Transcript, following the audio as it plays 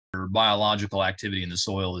your biological activity in the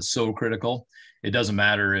soil is so critical. It doesn't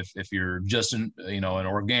matter if you're just an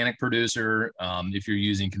organic producer, if you're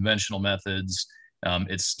using conventional methods,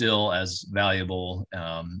 it's still as valuable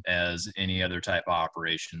as any other type of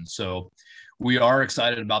operation. So we are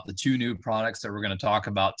excited about the two new products that we're going to talk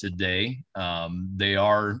about today. They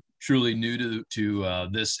are truly new to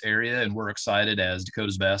this area, and we're excited as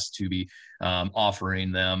Dakota's Best to be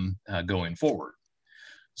offering them going forward.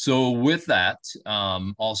 So with that,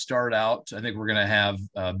 I'll start out. I think we're going to have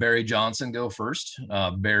Barry Johnson go first.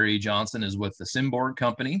 Barry Johnson is with the Symborg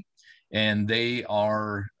company, and they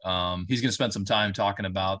are, he's going to spend some time talking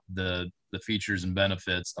about the features and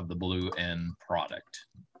benefits of the Blue N product.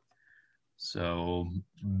 So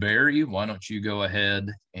Barry, why don't you go ahead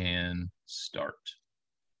and start?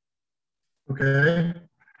 Okay.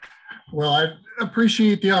 Well, I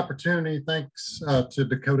appreciate the opportunity. Thanks to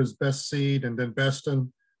Dakota's Best Seed and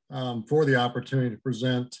Investon for the opportunity to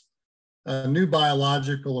present a new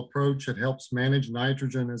biological approach that helps manage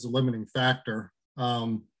nitrogen as a limiting factor.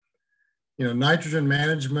 Nitrogen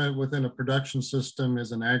management within a production system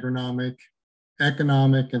is an agronomic,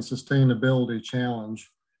 economic, and sustainability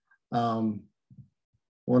challenge.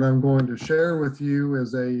 What I'm going to share with you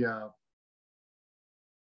is if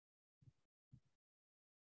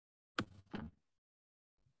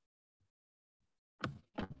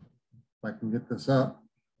I can get this up.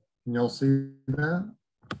 Can y'all see that?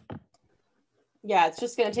 Yeah, it's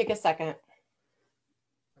just going to take a second.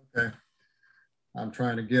 Okay. I'm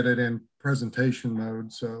trying to get it in presentation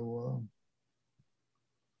mode, so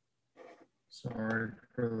sorry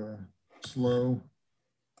for the slow.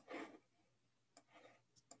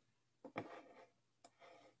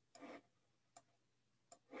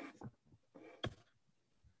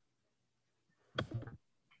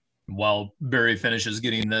 While Barry finishes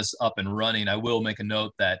getting this up and running, I will make a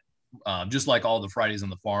note that just like all the Fridays on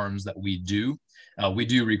the Farms that we do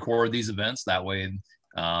record these events. That way,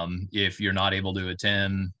 if you're not able to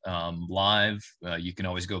attend live, you can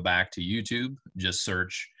always go back to YouTube, just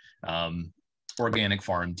search Organic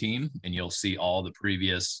Farm Team, and you'll see all the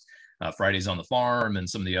previous Fridays on the Farm and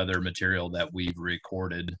some of the other material that we've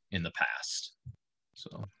recorded in the past.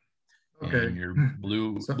 So. Okay. And your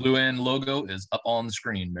Blue N logo is up on the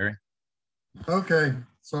screen, Barry. Okay.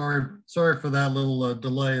 Sorry for that little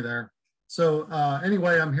delay there. So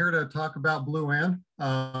anyway, I'm here to talk about Blue N.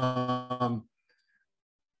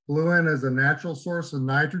 Blue N is a natural source of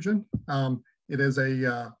nitrogen. It is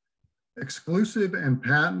a exclusive and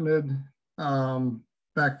patented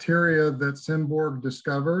bacteria that Symborg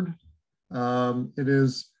discovered.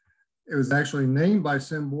 It was actually named by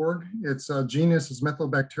Symborg. Its genus is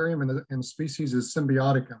Methylobacterium and species is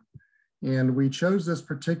Symbioticum. And we chose this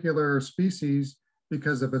particular species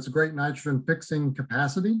because of its great nitrogen fixing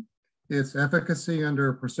capacity, its efficacy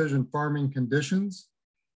under precision farming conditions,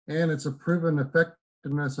 and its a proven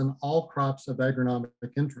effectiveness in all crops of agronomic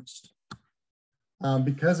interest.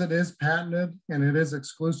 Because it is patented and it is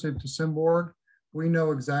exclusive to Symborg, we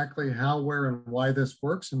know exactly how, where, and why this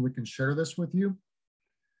works, and we can share this with you.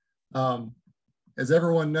 As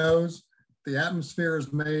everyone knows, the atmosphere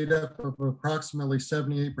is made up of approximately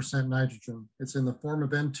 78% nitrogen. It's in the form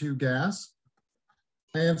of N2 gas.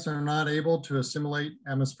 Plants are not able to assimilate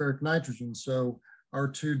atmospheric nitrogen, so our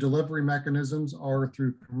two delivery mechanisms are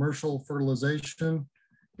through commercial fertilization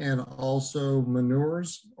and also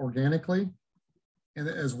manures organically, and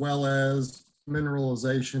as well as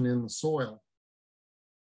mineralization in the soil.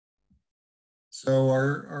 So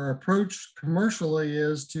our approach commercially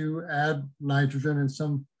is to add nitrogen in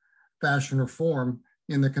some fashion or form.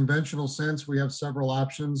 In the conventional sense, we have several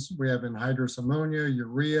options. We have anhydrous ammonia,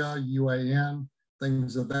 urea, UAN,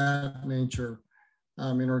 things of that nature.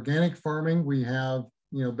 In organic farming, we have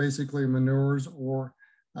basically manures or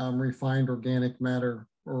refined organic matter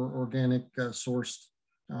or organic sourced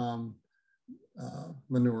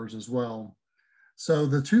manures as well. So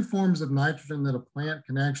the two forms of nitrogen that a plant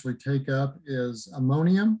can actually take up is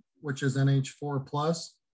ammonium, which is NH4+,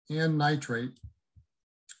 and nitrate.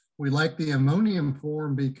 We like the ammonium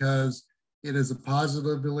form because it is a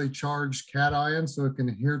positively charged cation, so it can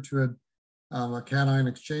adhere to a cation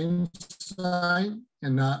exchange site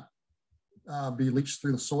and not be leached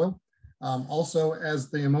through the soil. Also,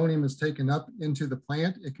 as the ammonium is taken up into the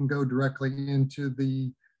plant, it can go directly into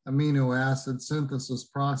the amino acid synthesis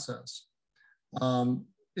process.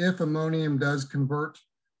 If ammonium does convert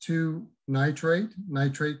to nitrate,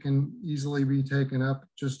 nitrate can easily be taken up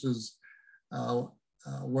just as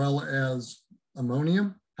well as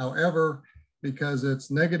ammonium. However, because it's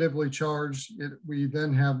negatively charged, we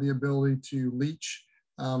then have the ability to leach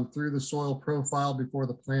through the soil profile before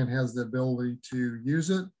the plant has the ability to use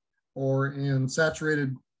it. or in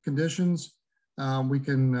saturated conditions, we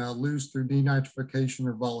can lose through denitrification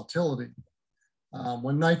or volatility.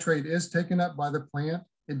 When nitrate is taken up by the plant,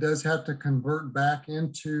 it does have to convert back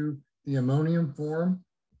into the ammonium form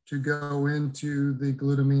to go into the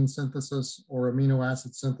glutamine synthesis or amino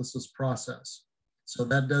acid synthesis process. So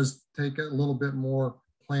that does take a little bit more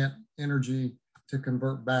plant energy to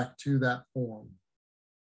convert back to that form.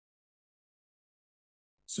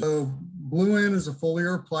 So blue N is a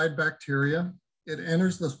foliar applied bacteria. It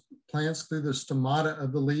enters the plants through the stomata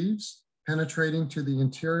of the leaves, penetrating to the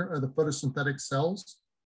interior of the photosynthetic cells.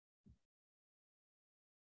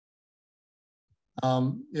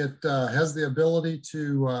 It has the ability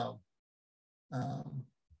to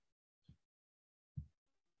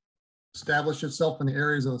establish itself in the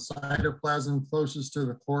areas of the cytoplasm closest to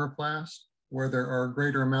the chloroplast, where there are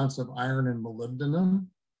greater amounts of iron and molybdenum.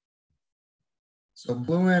 So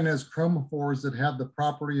blue N has chromophores that have the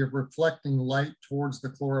property of reflecting light towards the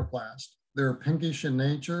chloroplast. They're pinkish in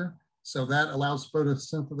nature, so that allows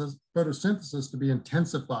photosynthesis to be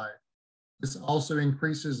intensified. This also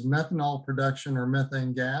increases methanol production or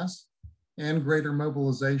methane gas and greater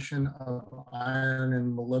mobilization of iron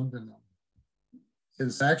and molybdenum.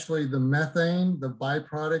 It's actually the methane, the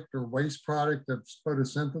byproduct or waste product of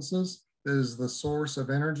photosynthesis, that is the source of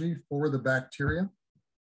energy for the bacteria.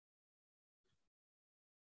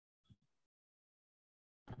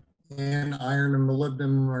 And iron and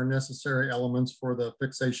molybdenum are necessary elements for the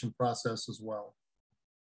fixation process as well.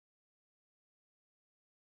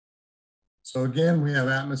 So again, we have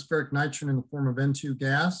atmospheric nitrogen in the form of N2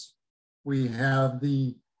 gas. We have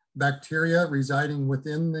the bacteria residing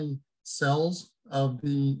within the cells of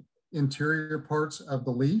the interior parts of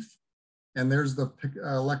the leaf. And there's the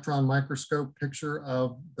electron microscope picture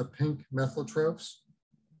of the pink methylotrophs.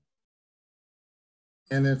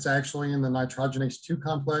 And it's actually in the nitrogenase 2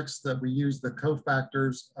 complex that we use the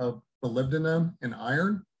cofactors of molybdenum and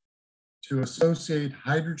iron to associate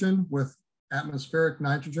hydrogen with atmospheric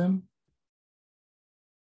nitrogen,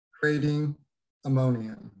 creating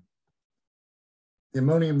ammonium. The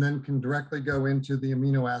ammonium then can directly go into the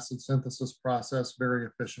amino acid synthesis process very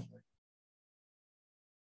efficiently.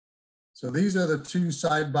 So these are the two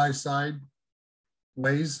side-by-side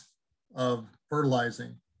ways of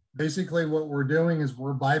fertilizing. Basically what we're doing is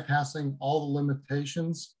we're bypassing all the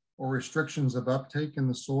limitations or restrictions of uptake in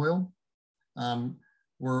the soil.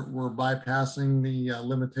 We're bypassing the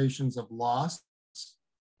limitations of loss.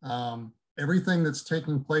 Everything that's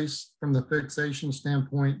taking place from the fixation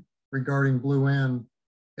standpoint regarding blue N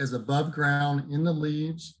is above ground in the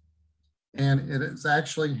leaves, and it is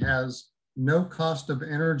actually has no cost of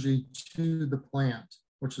energy to the plant,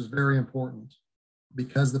 which is very important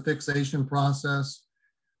because the fixation process,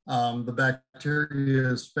 the bacteria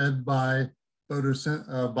is fed by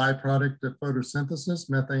byproduct of photosynthesis,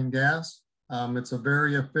 methane gas. It's a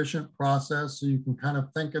very efficient process, so you can kind of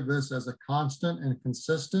think of this as a constant and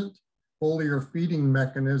consistent foliar feeding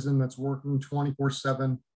mechanism that's working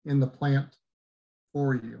 24/7 in the plant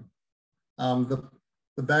for you. The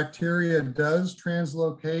bacteria does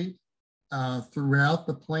translocate throughout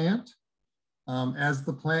the plant. As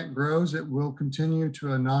the plant grows, it will continue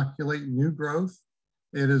to inoculate new growth.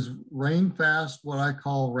 It is rain fast, what I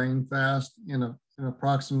call rain fast, in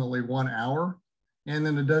approximately 1 hour. And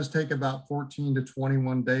then it does take about 14 to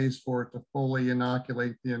 21 days for it to fully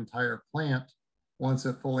inoculate the entire plant. Once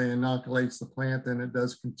it fully inoculates the plant, then it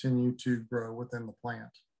does continue to grow within the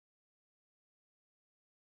plant.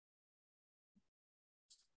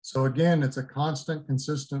 So again, it's a constant,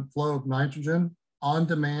 consistent flow of nitrogen on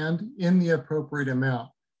demand in the appropriate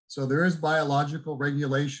amount. So there is biological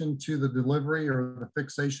regulation to the delivery or the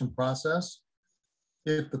fixation process.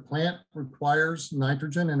 If the plant requires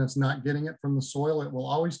nitrogen and it's not getting it from the soil, it will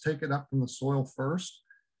always take it up from the soil first.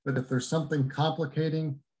 But if there's something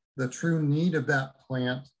complicating the true need of that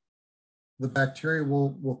plant, the bacteria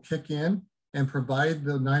will kick in and provide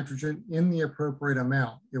the nitrogen in the appropriate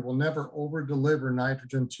amount. It will never over-deliver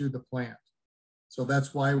nitrogen to the plant. So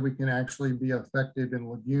that's why we can actually be effective in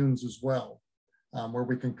legumes as well, where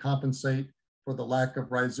we can compensate for the lack of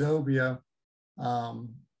rhizobia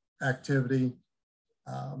activity,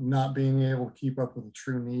 not being able to keep up with the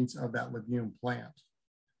true needs of that legume plant.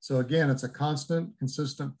 So again, it's a constant,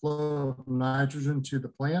 consistent flow of nitrogen to the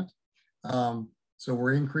plant. So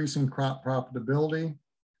we're increasing crop profitability.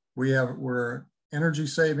 We're energy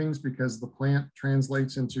savings because the plant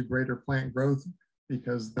translates into greater plant growth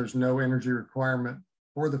because there's no energy requirement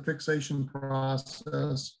for the fixation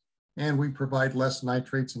process. And we provide less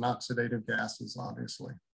nitrates and oxidative gases,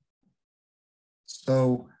 obviously.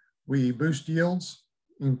 So we boost yields,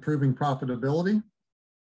 improving profitability.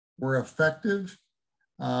 were effective.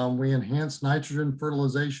 We enhanced nitrogen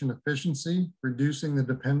fertilization efficiency, reducing the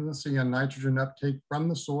dependency on nitrogen uptake from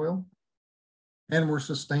the soil, and were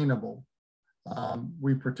sustainable.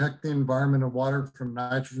 We protect the environment and water from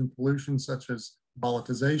nitrogen pollution such as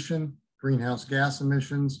volatilization, greenhouse gas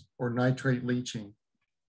emissions, or nitrate leaching.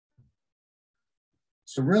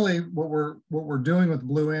 So really what we're doing with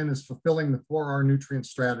Blue N is fulfilling the 4R nutrient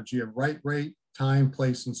strategy of right rate, time,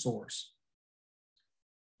 place, and source.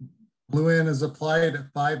 Blue N is applied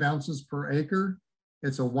at 5 ounces per acre.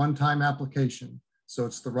 It's a one-time application. So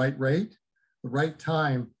it's the right rate, the right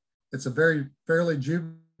time. It's a fairly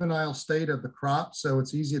juvenile state of the crop, so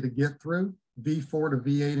it's easy to get through. V4 to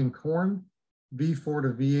V8 in corn, V4 to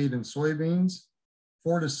V8 in soybeans,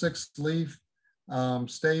 4 to 6 leaf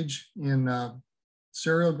stage in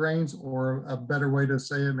cereal grains, or a better way to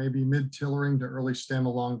say it, maybe mid-tillering to early stem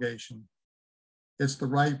elongation. It's the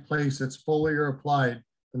right place. It's foliar applied.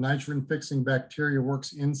 The nitrogen fixing bacteria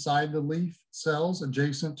works inside the leaf cells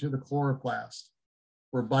adjacent to the chloroplast.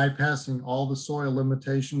 We're bypassing all the soil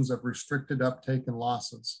limitations of restricted uptake and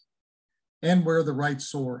losses. And we're the right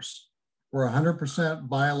source. We're 100%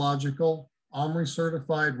 biological, OMRI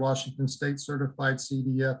certified, Washington State certified,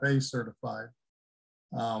 CDFA certified.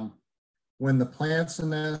 When the plant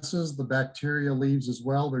senesces, the bacteria leaves as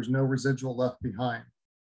well. There's no residual left behind.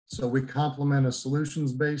 So we complement a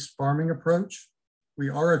solutions-based farming approach. We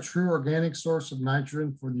are a true organic source of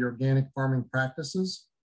nitrogen for the organic farming practices.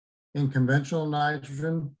 In conventional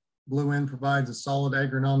nitrogen, Blue N provides a solid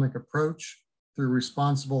agronomic approach through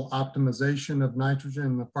responsible optimization of nitrogen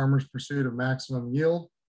in the farmer's pursuit of maximum yield,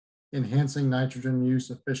 enhancing nitrogen use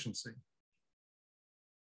efficiency.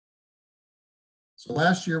 So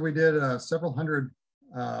last year we did several hundred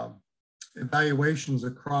evaluations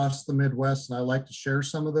across the Midwest, and I'd like to share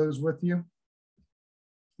some of those with you.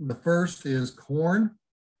 The first is corn.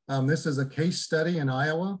 This is a case study in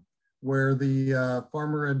Iowa where the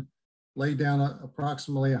farmer had laid down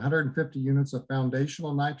approximately 150 units of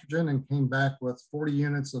foundational nitrogen and came back with 40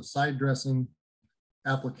 units of side dressing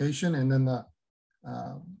application. And then the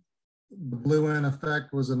Blue N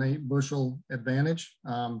effect was an 8 bushel advantage,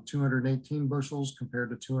 218 bushels compared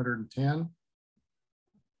to 210.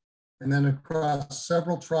 And then across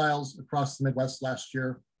several trials across the Midwest last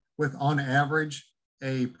year, with on average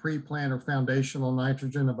a pre-plant or foundational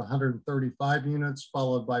nitrogen of 135 units,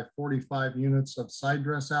 followed by 45 units of side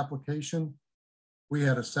dress application, we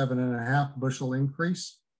had a 7.5 bushel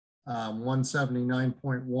increase,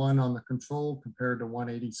 179.1 on the control compared to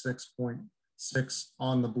 186.6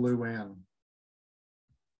 on the Blue N.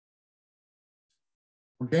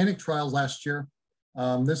 Organic trials last year.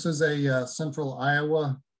 This is a central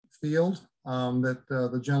Iowa field that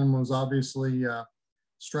the gentleman was obviously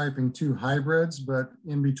striping 2 hybrids, but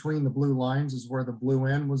in between the blue lines is where the Blue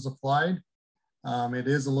N was applied. It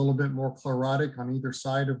is a little bit more chlorotic on either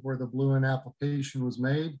side of where the Blue N application was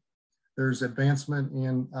made. There's advancement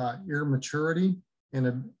in ear maturity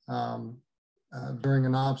during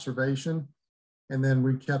an observation. And then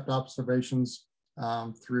we kept observations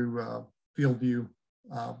through field view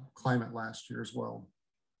climate last year as well.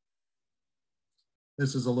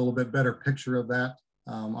 This is a little bit better picture of that.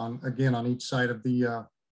 Again, on each side of the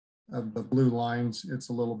blue lines, it's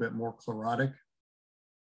a little bit more chlorotic.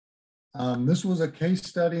 This was a case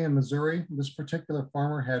study in Missouri. This particular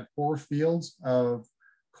farmer had 4 fields of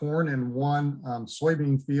corn and 1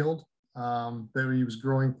 soybean field that he was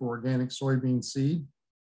growing for organic soybean seed.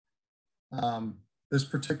 This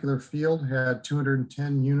particular field had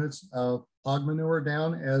 210 units of hog manure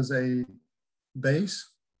down as a base,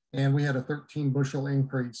 and we had a 13 bushel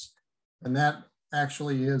increase. And that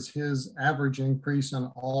actually is his average increase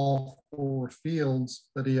on all 4 fields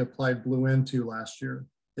that he applied Blue N to last year.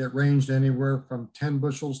 It ranged anywhere from 10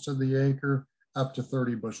 bushels to the acre up to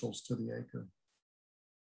 30 bushels to the acre.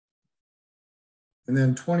 And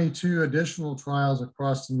then 22 additional trials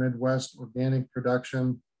across the Midwest organic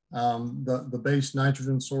production. The base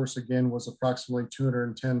nitrogen source again was approximately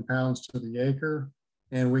 210 pounds to the acre.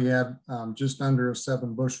 And we had just under a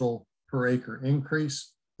 7 bushel per acre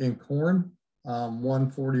increase in corn,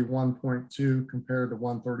 141.2 compared to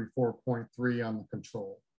 134.3 on the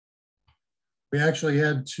control. We actually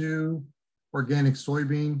had 2 organic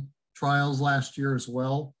soybean trials last year as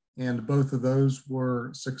well, and both of those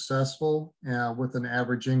were successful with an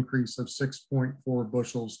average increase of 6.4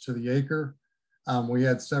 bushels to the acre. We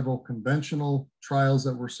had several conventional trials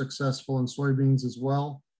that were successful in soybeans as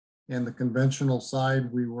well. And the conventional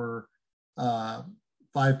side, we were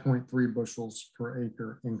 5.3 bushels per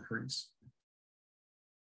acre increase.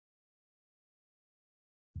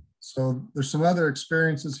 So there's some other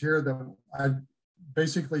experiences here that I'd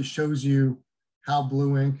basically shows you how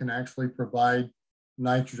Blue N can actually provide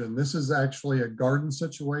nitrogen. This is actually a garden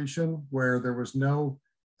situation where there was no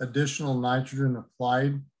additional nitrogen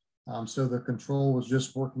applied. So the control was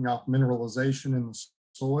just working off mineralization in the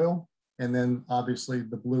soil. And then obviously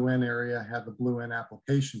the Blue N area had the Blue N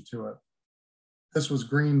application to it. This was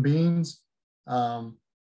green beans.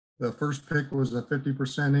 The first pick was a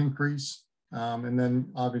 50% increase. And then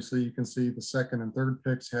obviously you can see the second and third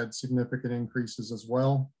picks had significant increases as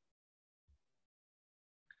well.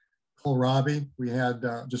 Kohlrabi, we had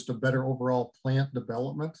just a better overall plant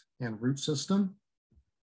development and root system.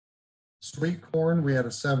 Sweet corn, we had a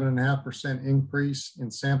 7.5% increase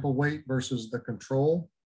in sample weight versus the control.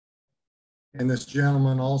 And this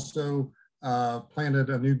gentleman also planted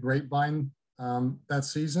a new grapevine that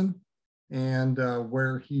season. And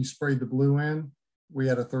where he sprayed the Blue N, we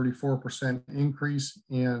had a 34% increase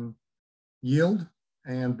in yield,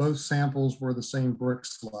 and both samples were the same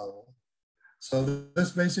Brix level. So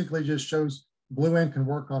this basically just shows Blue N can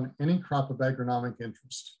work on any crop of agronomic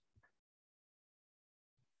interest.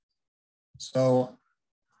 So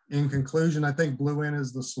in conclusion, I think Blue N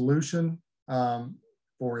is the solution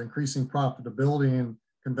for increasing profitability in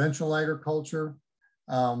conventional agriculture.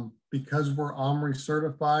 Because we're OMRI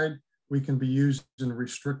certified, we can be used in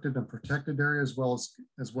restricted and protected areas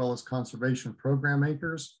as well as conservation program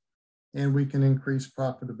acres. And we can increase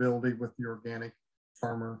profitability with the organic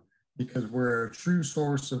farmer because we're a true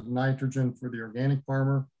source of nitrogen for the organic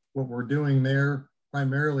farmer. What we're doing there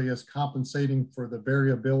primarily is compensating for the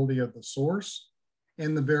variability of the source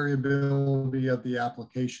and the variability of the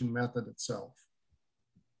application method itself.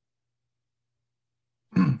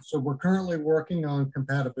 So we're currently working on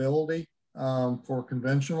compatibility for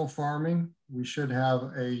conventional farming. We should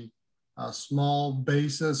have a small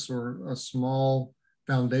basis or a small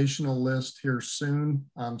foundational list here soon,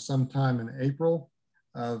 sometime in April,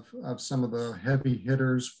 of some of the heavy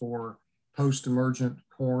hitters for post-emergent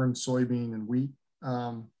corn, soybean, and wheat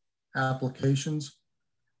applications.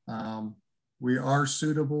 We are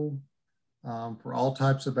suitable for all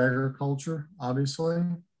types of agriculture, obviously.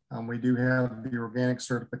 We do have the organic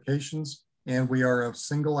certifications, and we are a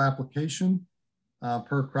single application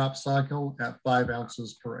per crop cycle at 5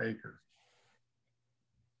 ounces per acre.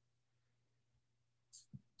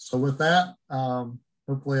 So with that,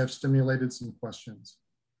 hopefully I've stimulated some questions.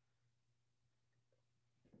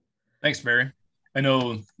 Thanks, Barry. I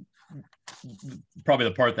know probably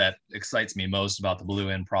the part that excites me most about the Blue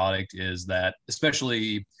N product is that,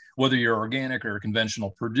 especially whether you're organic or a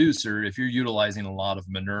conventional producer, if you're utilizing a lot of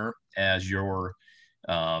manure as your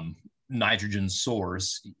nitrogen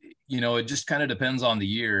source, you know, it just kind of depends on the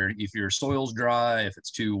year. If your soil's dry, if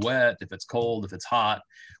it's too wet, if it's cold, if it's hot,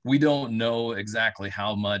 we don't know exactly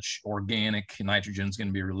how much organic nitrogen is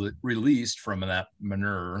going to be released from that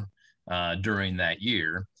manure during that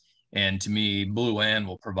year. And to me, Blue N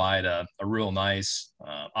will provide a real nice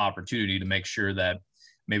opportunity to make sure that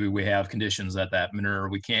maybe we have conditions that manure,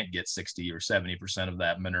 we can't get 60 or 70% of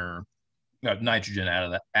that manure, nitrogen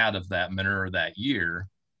out of that manure that year.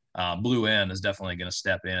 Blue N is definitely going to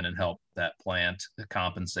step in and help that plant to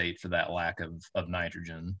compensate for that lack of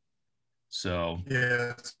nitrogen. So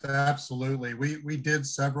yes, absolutely. We did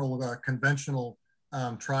several conventional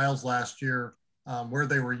trials last year where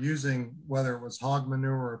they were using, whether it was hog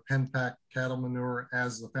manure or pen pack cattle manure,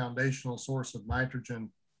 as the foundational source of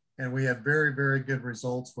nitrogen. And we had very, very good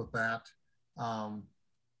results with that.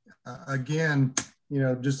 Again, you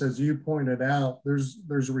know, just as you pointed out,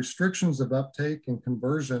 there's restrictions of uptake and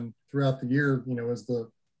conversion throughout the year. You know, as the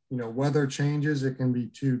weather changes, it can be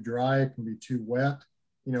too dry, it can be too wet.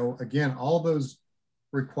 You know, again, all those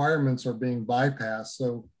requirements are being bypassed.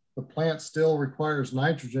 So the plant still requires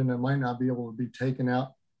nitrogen that might not be able to be taken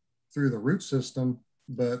out through the root system,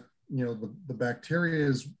 but you know, the bacteria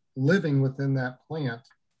is living within that plant,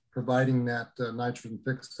 providing that nitrogen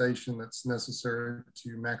fixation that's necessary to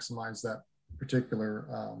maximize that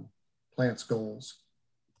particular plant's goals.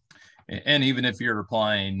 And even if you're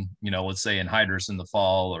applying, you know, let's say anhydrous in the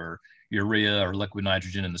fall or urea or liquid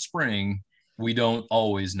nitrogen in the spring, we don't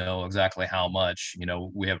always know exactly how much. You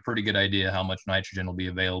know, we have a pretty good idea how much nitrogen will be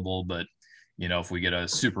available, but you know, if we get a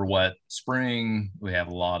super wet spring, we have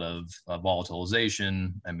a lot of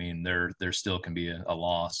volatilization. I mean, there still can be a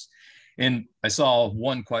loss. And I saw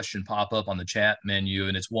one question pop up on the chat menu,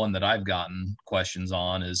 and it's one that I've gotten questions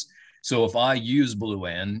on is, so if I use Blue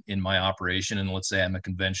N in my operation, and let's say I'm a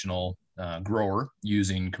conventional grower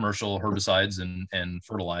using commercial herbicides and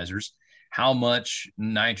fertilizers, how much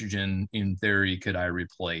nitrogen in theory could I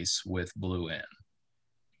replace with Blue N?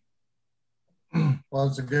 Well,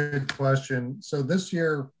 it's a good question. So this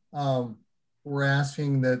year, we're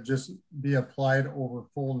asking that just be applied over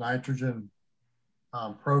full nitrogen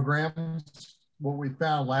programs. What we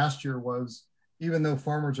found last year was, even though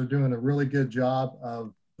farmers are doing a really good job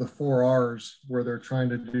of the 4Rs, where they're trying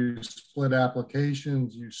to do split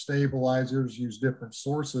applications, use stabilizers, use different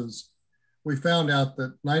sources, we found out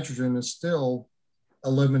that nitrogen is still a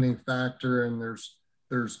limiting factor, and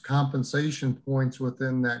there's compensation points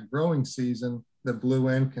within that growing season that Blue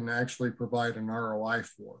N can actually provide an ROI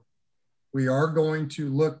for. We are going to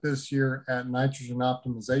look this year at nitrogen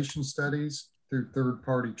optimization studies through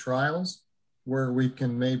third-party trials, where we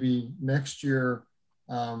can maybe next year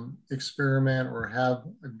experiment or have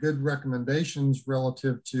good recommendations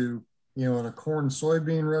relative to, in a corn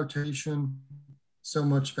soybean rotation, so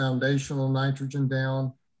much foundational nitrogen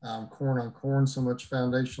down, corn on corn, so much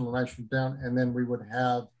foundational nitrogen down, and then we would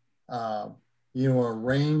have, a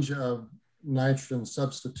range of nitrogen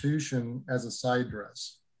substitution as a side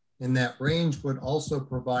dress. And that range would also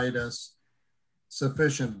provide us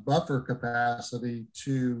sufficient buffer capacity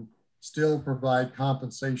to still provide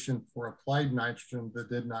compensation for applied nitrogen that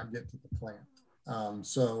did not get to the plant.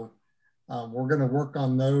 So we're going to work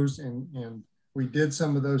on those, and we did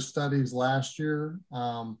some of those studies last year,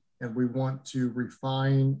 and we want to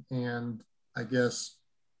refine and, I guess,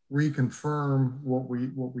 reconfirm what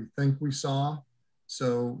we think we saw.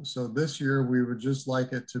 So this year we would just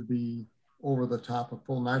like it to be over the top of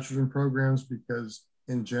full nitrogen programs, because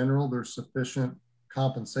in general there's sufficient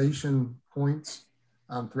compensation points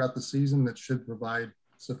throughout the season that should provide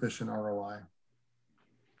sufficient ROI.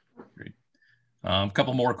 Great. A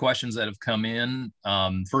couple more questions that have come in.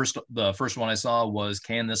 The first one I saw was,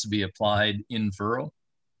 can this be applied in furrow?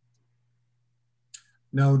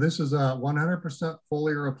 No, this is a 100%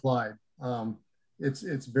 foliar applied.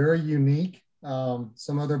 It's very unique.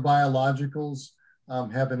 Some other biologicals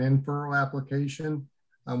have an in-furrow application.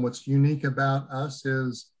 What's unique about us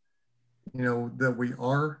is, that we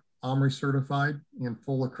are OMRI certified in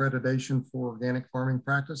full accreditation for organic farming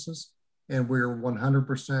practices, and we're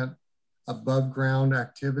 100% above ground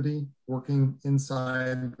activity working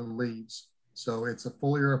inside the leaves. So it's a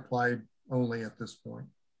foliar applied only at this point.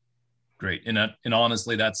 Great. And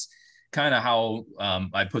honestly, that's kind of how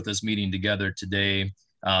I put this meeting together today.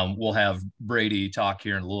 We'll have Brady talk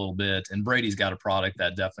here in a little bit, and Brady's got a product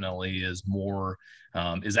that definitely is more,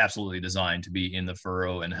 is absolutely designed to be in the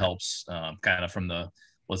furrow and helps kind of from the,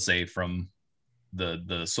 let's say, from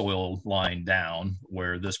the soil line down,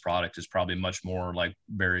 where this product is probably much more, like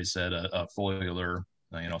Barry said, a foliar,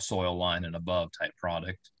 soil line and above type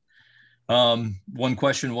product. One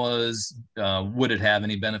question was, would it have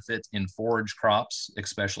any benefit in forage crops,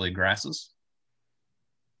 especially grasses?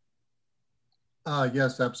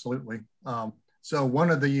 Yes, absolutely. So one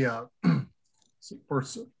of the,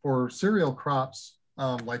 for cereal crops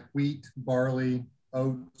like wheat, barley,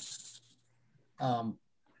 oats,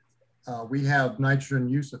 we have nitrogen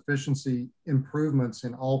use efficiency improvements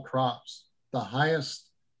in all crops. The highest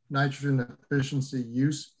nitrogen efficiency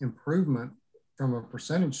use improvement from a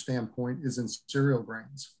percentage standpoint is in cereal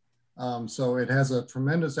grains. So it has a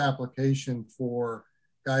tremendous application for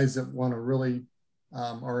guys that want to really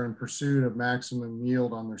are in pursuit of maximum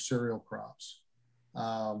yield on their cereal crops.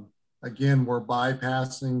 Again, we're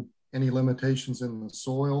bypassing any limitations in the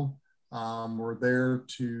soil. We're there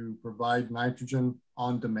to provide nitrogen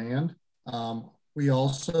on demand. We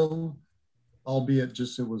also, albeit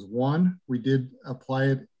just it was one, we did apply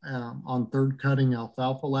it on third cutting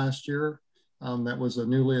alfalfa last year. That was a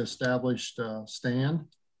newly established stand.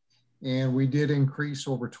 And we did increase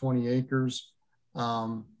over 20 acres,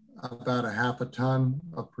 about a half a ton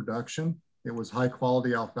of production. It was high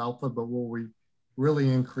quality alfalfa, but what we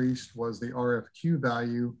really increased was the RFQ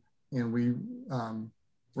value, and we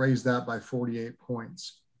raised that by 48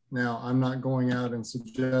 points. Now, I'm not going out and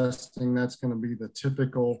suggesting that's going to be the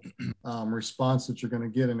typical response that you're going to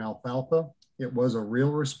get in alfalfa. It was a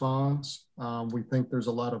real response. We think there's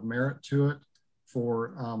a lot of merit to it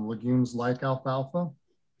for legumes like alfalfa,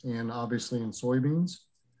 and obviously in soybeans.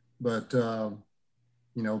 But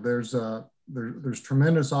there's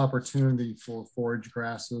tremendous opportunity for forage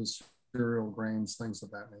grasses, cereal grains, things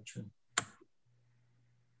of that nature.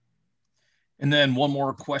 And then one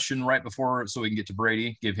more question right before, so we can get to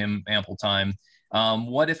Brady, give him ample time.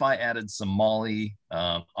 What if I added some moly,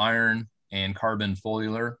 iron, and carbon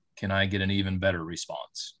foliar? Can I get an even better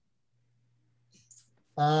response?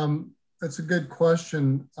 That's a good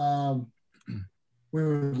question. We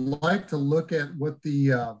would like to look at what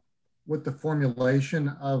the formulation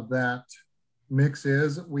of that mix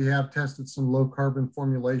is. We have tested some low carbon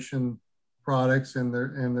formulation products, and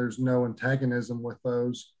there's no antagonism with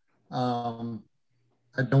those.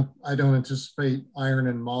 I don't anticipate iron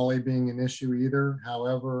and moly being an issue either.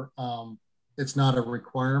 However, it's not a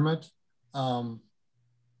requirement.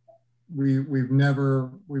 We've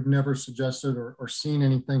never suggested or seen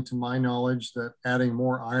anything to my knowledge that adding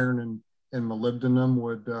more iron and molybdenum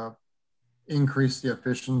would increase the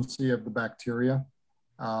efficiency of the bacteria.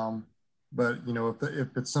 But you know,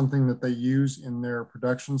 if it's something that they use in their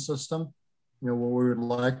production system, you know, what we would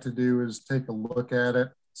like to do is take a look at it,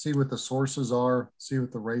 see what the sources are, see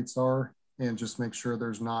what the rates are, and just make sure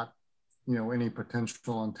there's not, you know, any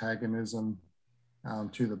potential antagonism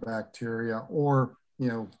to the bacteria, or, you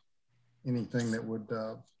know, anything that would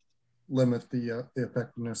limit the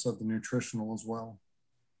effectiveness of the nutritional as well.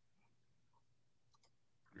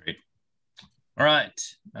 Great. All right.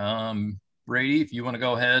 Brady, if you want to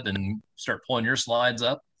go ahead and start pulling your slides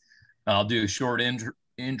up, I'll do a short intro.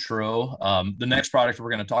 The next product we're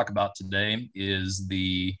going to talk about today is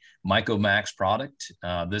the MycoMax product.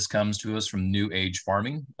 This comes to us from New Age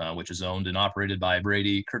Farming, which is owned and operated by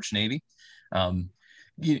Brady Krchnavy.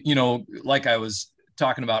 You know, like I was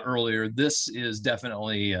talking about earlier, this is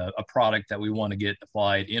definitely a product that we want to get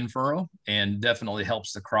applied in furrow, and definitely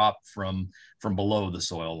helps the crop from below the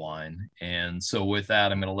soil line. And so with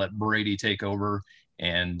that, I'm going to let Brady take over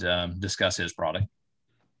and discuss his product.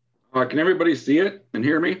 Can everybody see it and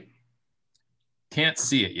hear me? Can't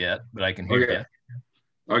see it yet, but I can hear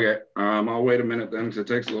you. Okay. I'll wait a minute then, because it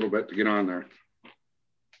takes a little bit to get on there.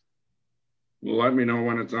 Well, let me know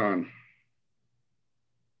when it's on.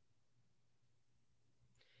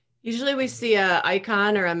 Usually we see an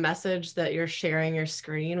icon or a message that you're sharing your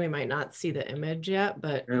screen. We might not see the image yet,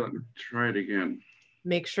 but Okay, let me try it again.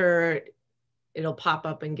 make sure it'll pop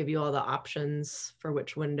up and give you all the options for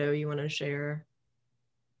which window you want to share.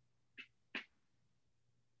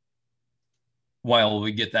 While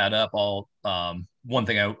we get that up, I'll one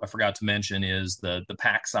thing I forgot to mention is the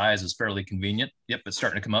pack size is fairly convenient. Yep, it's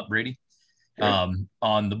starting to come up, Brady. Okay.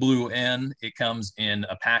 On the blue end, it comes in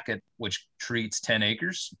a packet which treats 10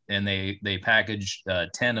 acres, and they package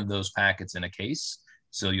 10 of those packets in a case.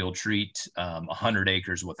 So you'll treat 100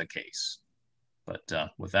 acres with a case.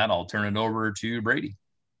 But with that, I'll turn it over to Brady.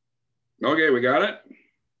 Okay, we got it?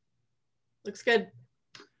 Looks good.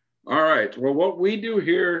 All right. Well, what we do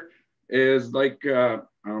here is like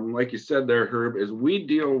you said there, Herb, is we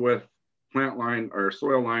deal with plant line or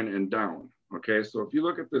soil line and down. Okay, so if you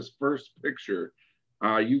look at this first picture,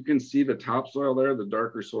 you can see the topsoil there, the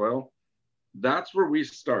darker soil. That's where we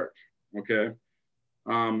start, okay?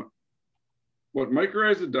 What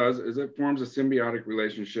mycorrhizae does is it forms a symbiotic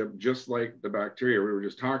relationship, just like the bacteria we were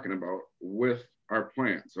just talking about, with our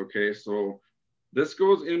plants, okay? So this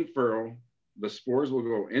goes in furrow. The spores will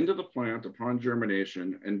go into the plant upon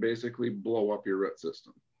germination and basically blow up your root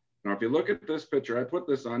system. Now, if you look at this picture, I put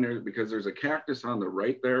this on there because there's a cactus on the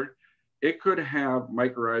right there. It could have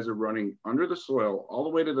mycorrhizae running under the soil all the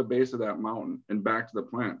way to the base of that mountain and back to the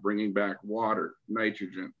plant, bringing back water,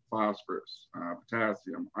 nitrogen, phosphorus,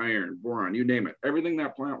 potassium, iron, boron, you name it. Everything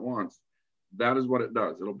that plant wants, that is what it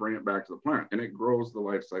does. It'll bring it back to the plant, and it grows the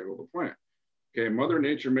life cycle of the plant. Okay, Mother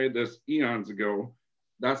Nature made this eons ago.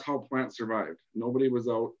 That's how plants survived. Nobody was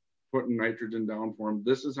out putting nitrogen down for them.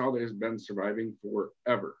 This is how they've been surviving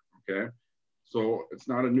forever, okay? So it's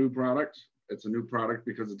not a new product. It's a new product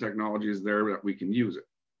because the technology is there that we can use it,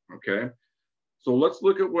 okay? So let's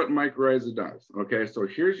look at what mycorrhizae does, okay? So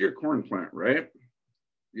here's your corn plant, right?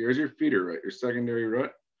 Here's your feeder root, your secondary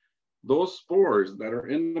root. Those spores that are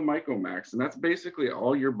in the MycoMax, and that's basically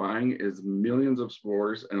all you're buying is millions of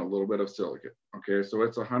spores and a little bit of silicate, okay? So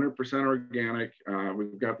it's 100% organic.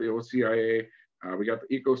 We've got the OCIA, we got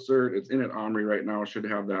the EcoCert, it's in at Omri right now, should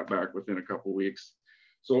have that back within a couple weeks.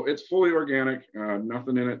 So it's fully organic,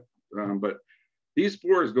 nothing in it. But these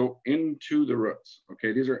spores go into the roots,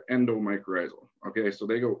 okay? These are endomycorrhizal, okay? So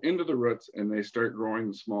they go into the roots and they start growing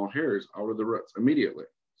the small hairs out of the roots immediately.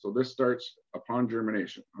 So this starts upon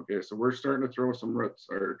germination, okay? So we're starting to throw some roots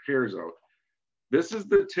or hairs out. This is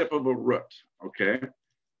the tip of a root, okay?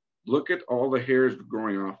 Look at all the hairs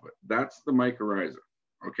growing off it. That's the mycorrhiza,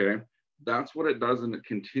 okay? That's what it does, and it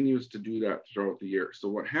continues to do that throughout the year. So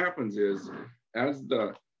what happens is, as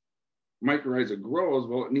the mycorrhiza grows,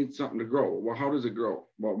 well, it needs something to grow. Well, how does it grow?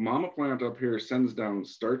 Well, mama plant up here sends down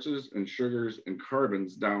starches and sugars and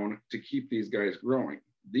carbons down to keep these guys growing.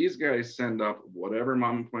 These guys send up whatever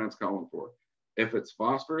mama plant's calling for. If it's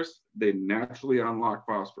phosphorus, they naturally unlock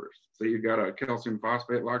phosphorus. So you got a calcium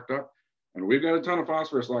phosphate locked up, and we've got a ton of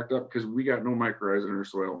phosphorus locked up because we got no mycorrhiza in our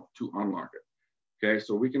soil to unlock it. Okay,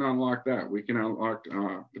 so we can unlock that. We can unlock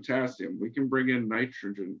potassium. We can bring in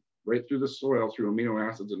nitrogen right through the soil through amino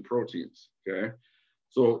acids and proteins, okay?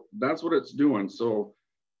 So that's what it's doing. So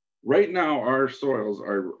Right now, our soils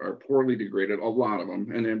are poorly degraded, a lot of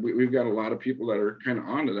them. And then we've got a lot of people that are kind of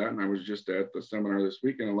onto that. And I was just at the seminar this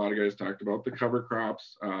week, and a lot of guys talked about the cover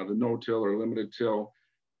crops, the no-till or limited till.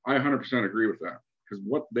 I 100% agree with that, because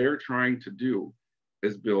what they're trying to do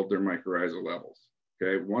is build their mycorrhizal levels.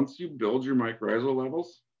 Okay, once you build your mycorrhizal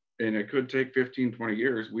levels, and it could take 15, 20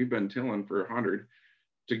 years, we've been tilling for 100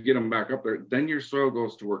 to get them back up there, then your soil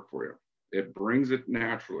goes to work for you. It brings it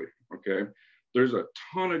naturally, okay? There's a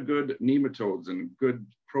ton of good nematodes and good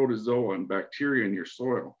protozoa and bacteria in your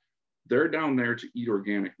soil. They're down there to eat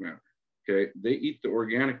organic matter, okay? They eat the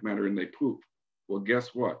organic matter and they poop. Well,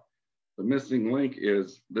 guess what? The missing link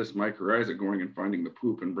is this mycorrhizae going and finding the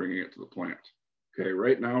poop and bringing it to the plant. Okay,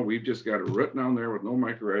 right now we've just got a root down there with no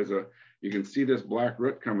mycorrhizae. You can see this black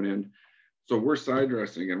root coming in. So we're side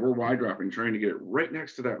dressing and we're wide dropping, trying to get it right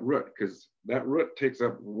next to that root, because that root takes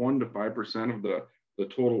up 1 to 5% of the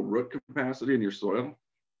total root capacity in your soil.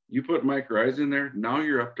 You put mycorrhizae in there, now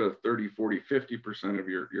you're up to 30, 40, 50% of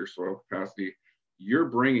your soil capacity. You're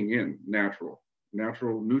bringing in natural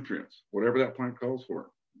nutrients, whatever that plant calls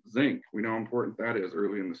for. Zinc, we know how important that is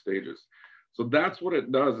early in the stages. So that's what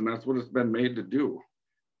it does, and that's what it's been made to do.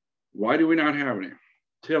 Why do we not have any?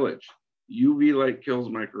 Tillage. UV light kills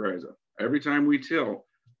mycorrhizae. Every time we till,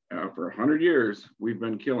 for 100 years, we've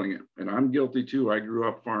been killing it. And I'm guilty too. I grew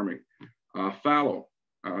up farming. Fallow.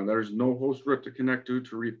 There's no host root to connect to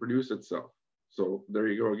reproduce itself. So there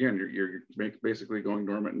you go again. You're basically going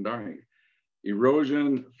dormant and dying.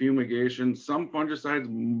 Erosion, fumigation, some fungicides,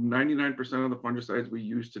 99% of the fungicides we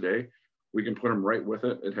use today, we can put them right with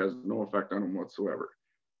it. It has no effect on them whatsoever.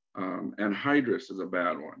 Anhydrous is a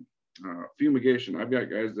bad one. Fumigation, I've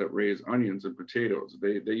got guys that raise onions and potatoes.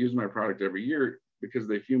 They use my product every year because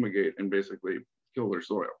they fumigate and basically kill their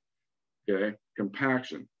soil. Okay,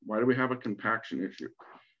 compaction. Why do we have a compaction issue?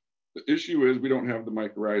 The issue is we don't have the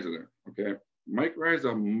mycorrhizae there. Okay,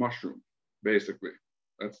 mycorrhizae mushroom, basically.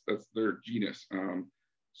 That's their genus.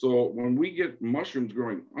 So when we get mushrooms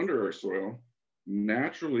growing under our soil,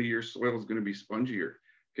 naturally your soil is going to be spongier.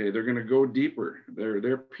 Okay, they're going to go deeper.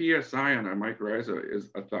 Their PSI on a mycorrhiza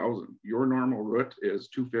is 1,000. Your normal root is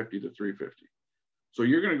 250 to 350. So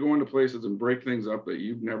you're going to go into places and break things up that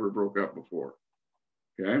you've never broke up before.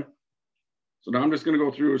 Okay. So now I'm just going to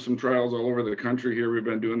go through some trials all over the country here. We've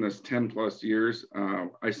been doing this 10 plus years.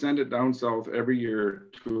 I send it down south every year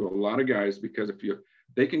to a lot of guys, because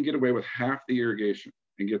they can get away with half the irrigation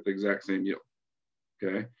and get the exact same yield.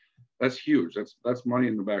 Okay, that's huge. That's money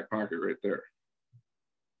in the back pocket right there.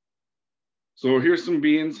 So here's some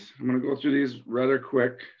beans. I'm going to go through these rather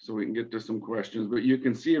quick so we can get to some questions, but you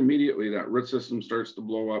can see immediately that root system starts to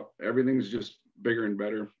blow up. Everything's just bigger and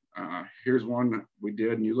better. Here's one we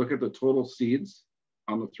did, and you look at the total seeds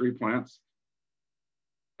on the 3 plants.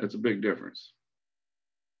 That's a big difference.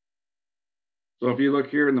 So if you look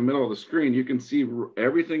here in the middle of the screen, you can see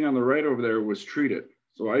everything on the right over there was treated.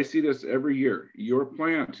 So I see this every year. Your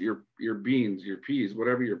plant, your beans, your peas,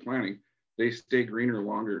 whatever you're planting, they stay greener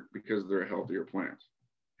longer because they're a healthier plant.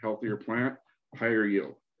 Healthier plant, higher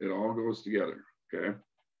yield. It all goes together, okay?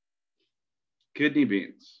 Kidney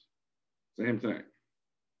beans, same thing.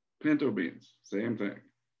 Pinto beans, same thing.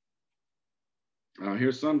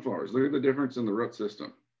 Here's sunflowers. Look at the difference in the root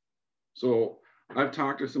system. So I've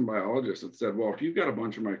talked to some biologists that said, well, if you've got a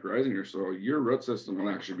bunch of mycorrhizae in your soil, your root system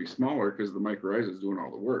will actually be smaller because the mycorrhizae is doing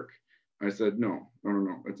all the work. I said, no.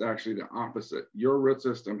 It's actually the opposite. Your root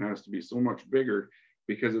system has to be so much bigger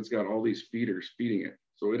because it's got all these feeders feeding it.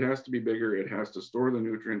 So it has to be bigger. It has to store the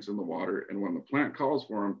nutrients in the water. And when the plant calls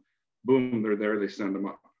for them, boom, they're there, they send them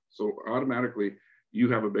up. So automatically you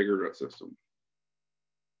have a bigger root system.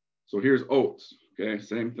 So here's oats, okay,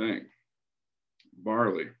 same thing.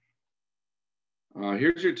 Barley.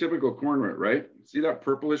 Here's your typical corn root, right? See that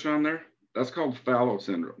purplish on there? That's called fallow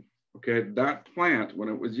syndrome. Okay, that plant, when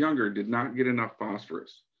it was younger, did not get enough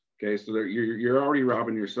phosphorus. Okay, so you're already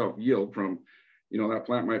robbing yourself yield from, that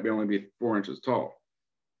plant might only be 4 inches tall.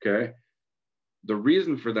 Okay, the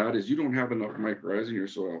reason for that is you don't have enough mycorrhizae in your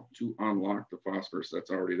soil to unlock the phosphorus that's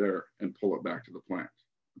already there and pull it back to the plant.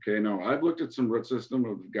 Okay, now I've looked at some root system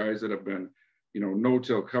of guys that have been,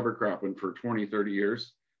 no-till cover cropping for 20, 30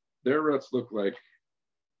 years. Their roots look like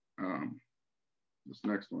this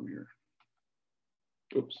next one here.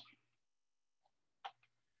 Oops.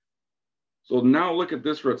 So now look at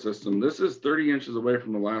this root system. This is 30 inches away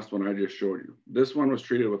from the last one I just showed you. This one was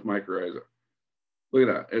treated with mycorrhizae. Look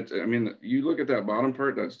at that. You look at that bottom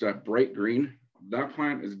part, that's that bright green. That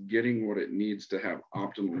plant is getting what it needs to have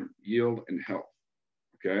optimal yield and health.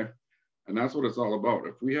 Okay. And that's what it's all about.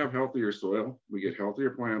 If we have healthier soil, we get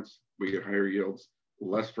healthier plants, we get higher yields,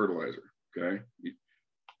 less fertilizer. Okay.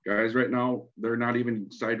 Guys, right now, they're not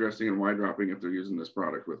even side dressing and wide dropping if they're using this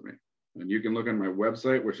product with me. And you can look on my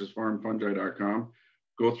website, which is farmfungi.com,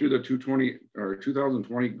 go through the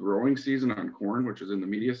 2020 growing season on corn, which is in the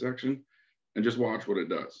media section, and just watch what it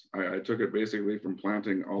does. I took it basically from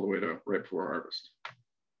planting all the way to right before harvest.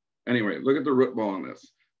 Anyway, look at the root ball on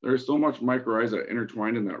this. There's so much mycorrhizae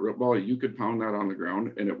intertwined in that root ball, you could pound that on the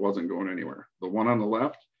ground and it wasn't going anywhere. The one on the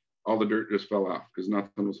left, all the dirt just fell off because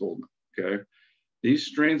nothing was holding it, okay? These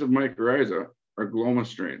strains of mycorrhizae are glomus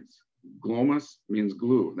strains. Glomus means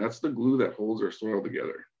glue. That's the glue that holds our soil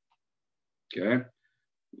together, okay?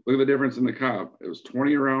 Look at the difference in the cob. It was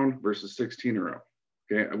 20 around versus 16 around,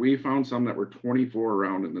 okay? We found some that were 24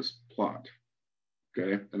 around in this plot,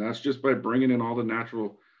 okay? And that's just by bringing in all the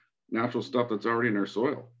natural stuff that's already in our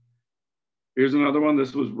soil. Here's another one.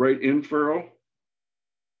 This was right in furrow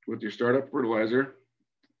with your startup fertilizer.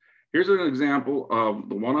 Here's an example of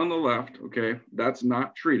the one on the left, okay? That's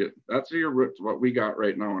not treated. That's your roots, what we got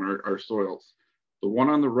right now in our soils. The one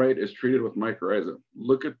on the right is treated with mycorrhizae.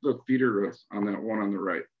 Look at the feeder roots on that one on the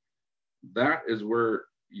right. That is where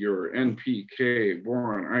your NPK,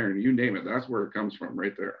 boron, iron, you name it, that's where it comes from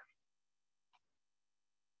right there.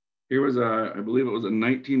 Here was I believe it was a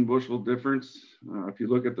 19 bushel difference. If you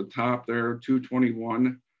look at the top there,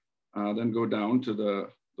 221, then go down to the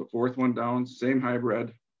fourth one down, same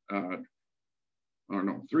hybrid. I don't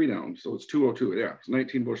know, 3 down, so it's 202. Yeah, it's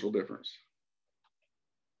 19 bushel difference.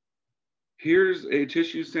 Here's a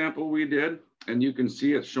tissue sample we did, and you can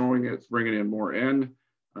see it's showing it's bringing in more N,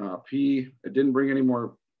 P. It didn't bring any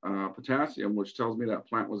more potassium, which tells me that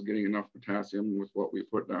plant was getting enough potassium with what we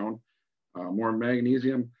put down. More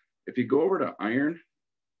magnesium. If you go over to iron,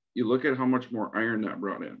 you look at how much more iron that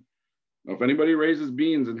brought in. Now, if anybody raises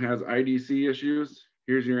beans and has IDC issues,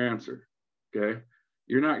 here's your answer, okay?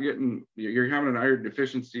 You're having an iron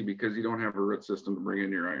deficiency because you don't have a root system to bring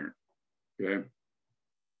in your iron, okay?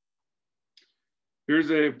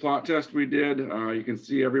 Here's a plot test we did. You can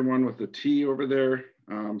see everyone with the T over there.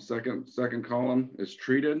 Second column is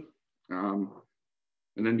treated.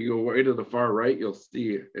 And then you go way to the far right, you'll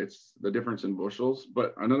see it's the difference in bushels.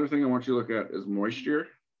 But another thing I want you to look at is moisture,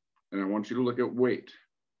 and I want you to look at weight,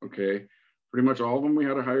 okay? Pretty much all of them, we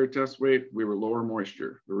had a higher test weight, we were lower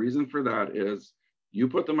moisture. The reason for that is you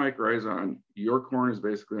put the mycorrhizae on, your corn is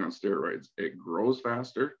basically on steroids. It grows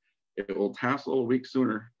faster, it will tassel a week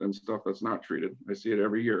sooner than stuff that's not treated. I see it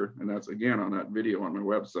every year, and that's again on that video on my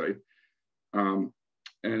website.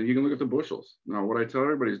 And you can look at the bushels. Now, what I tell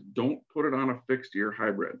everybody is don't put it on a fixed year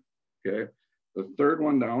hybrid, okay? The third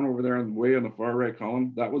one down over there way in the far right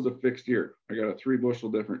column, that was a fixed year. I got a 3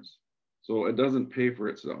 bushel difference. So it doesn't pay for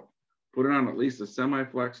itself. Put it on at least a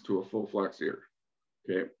semi-flex to a full flex year,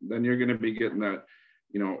 okay? Then you're gonna be getting that,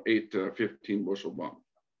 8 to 15 bushel bump.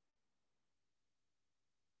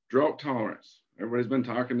 Drought tolerance. Everybody's been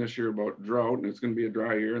talking this year about drought, and it's gonna be a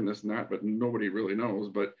dry year and this and that, but nobody really knows.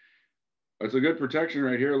 But it's a good protection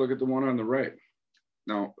right here. Look at the one on the right.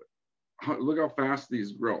 Now, look how fast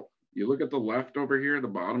these grow. You look at the left over here, the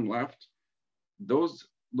bottom left, those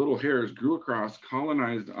little hairs grew across,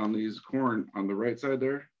 colonized on these corn on the right side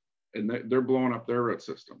there, and they're blowing up their root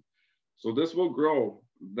system. So this will grow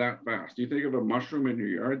that fast. You think of a mushroom in your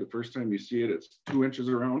yard, the first time you see it, it's 2 inches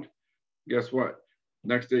around. Guess what?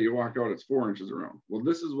 Next day you walk out, it's 4 inches around. Well,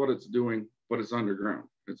 this is what it's doing, but it's underground.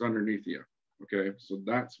 It's underneath you. Okay, so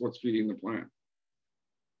that's what's feeding the plant.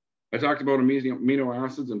 I talked about amino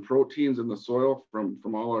acids and proteins in the soil from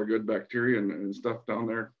all our good bacteria and stuff down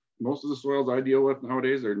there. Most of the soils I deal with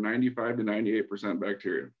nowadays are 95 to 98%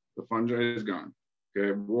 bacteria. The fungi is gone.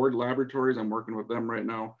 Okay, Ward Laboratories, I'm working with them right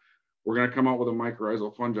now. We're gonna come out with a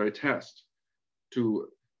mycorrhizal fungi test to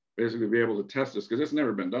basically be able to test this because it's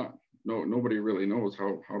never been done. Nobody really knows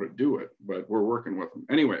how to do it, but we're working with them.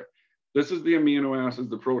 Anyway, this is the amino acids,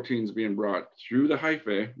 the proteins being brought through the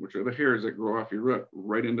hyphae, which are the hairs that grow off your root,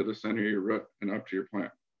 right into the center of your root and up to your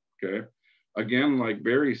plant, okay? Again, like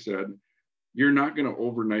Barry said, you're not gonna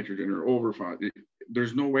over nitrogen or over phosphate.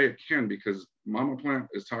 There's no way it can because mama plant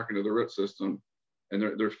is talking to the root system and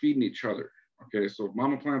they're feeding each other, okay? So if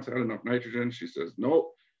mama plant's had enough nitrogen, she says,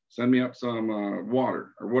 nope, send me up some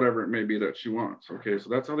water or whatever it may be that she wants, okay? So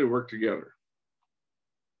that's how they work together.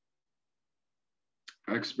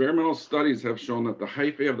 Experimental studies have shown that the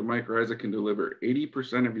hyphae of the mycorrhizae can deliver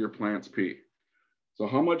 80% of your plant's pee. So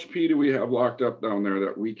how much pee do we have locked up down there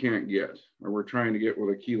that we can't get, or we're trying to get with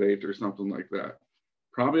a chelate or something like that?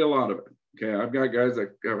 Probably a lot of it. Okay, I've got guys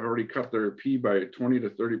that have already cut their pee by 20 to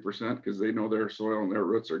 30% because they know their soil and their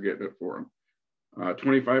roots are getting it for them.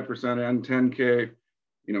 25% N, 10K,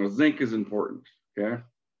 zinc is important, okay?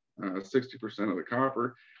 60% of the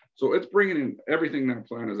copper. So it's bringing in everything that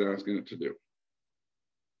plant is asking it to do.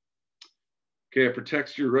 Okay, it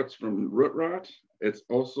protects your roots from root rot. It's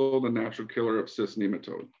also the natural killer of cyst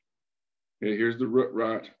nematode. Okay, here's the root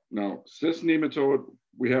rot. Now, cyst nematode,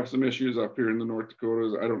 we have some issues up here in the North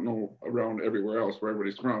Dakotas. I don't know around everywhere else where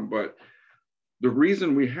everybody's from, but the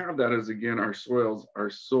reason we have that is, again, our soils are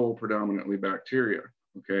so predominantly bacteria,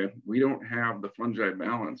 okay? We don't have the fungi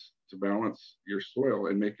balance to balance your soil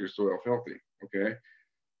and make your soil healthy, okay?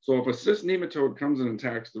 So if a cyst nematode comes and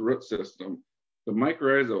attacks the root system, the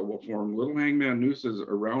mycorrhizae will form little hangman nooses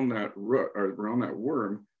around that root or around that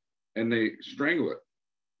worm, and they strangle it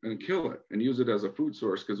and kill it and use it as a food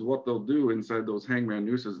source, because what they'll do inside those hangman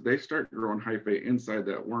nooses, they start growing hyphae inside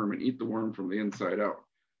that worm and eat the worm from the inside out.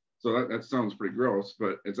 So that sounds pretty gross,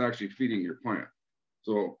 but it's actually feeding your plant.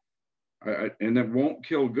 So, and it won't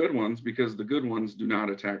kill good ones because the good ones do not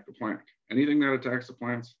attack the plant. Anything that attacks the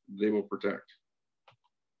plants, they will protect.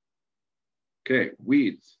 Okay,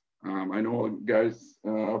 weeds. I know guys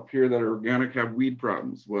up here that are organic have weed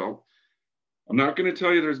problems. Well, I'm not going to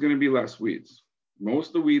tell you there's going to be less weeds. Most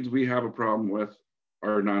of the weeds we have a problem with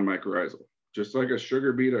are non-mycorrhizal. Just like a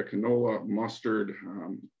sugar beet, a canola, mustard,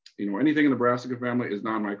 you know, anything in the brassica family is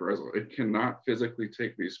non-mycorrhizal. It cannot physically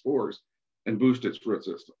take these spores and boost its root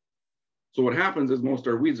system. So what happens is most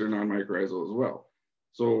of our weeds are non-mycorrhizal as well.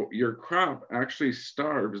 So your crop actually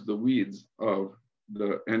starves the weeds of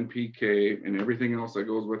the NPK and everything else that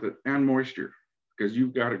goes with it, and moisture, because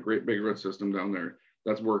you've got a great big root system down there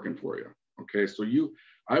that's working for you. Okay, so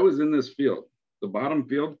I was in this field, the bottom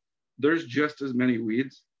field, there's just as many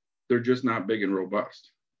weeds. They're just not big and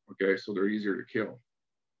robust. Okay, so they're easier to kill.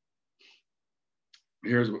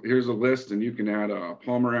 Here's a list, and you can add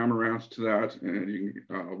Palmer amaranth to that, and you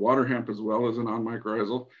can, water hemp as well as a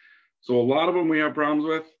non-mycorrhizal. So a lot of them we have problems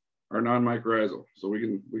with are non-mycorrhizal. So we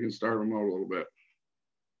can starve them out a little bit.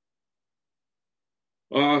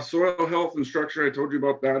 Soil health and structure, I told you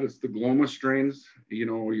about that. It's the gloma strains. You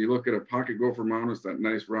know, you look at a pocket gopher mound, it's that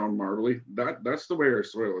nice round marbly. That's the way our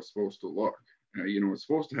soil is supposed to look. You know, it's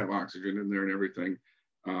supposed to have oxygen in there and everything,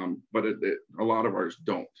 but a lot of ours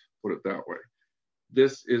don't, put it that way.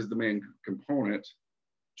 This is the main component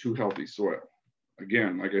to healthy soil.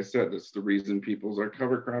 Again, like I said, that's the reason people's are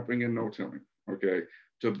cover cropping and no-tilling, okay,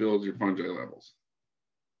 to build your fungi levels.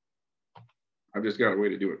 I've just got a way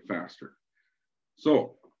to do it faster.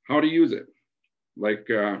 So how to use it? Like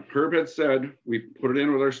Herb had said, we put it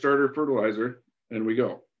in with our starter fertilizer and we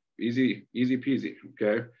go. Easy, easy peasy,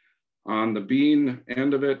 okay? On the bean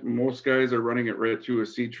end of it, most guys are running it right through a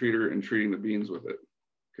seed treater and treating the beans with it,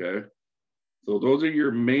 okay? So those are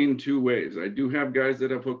your main two ways. I do have guys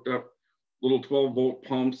that have hooked up little 12-volt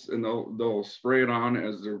pumps, and they'll spray it on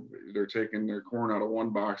as they're taking their corn out of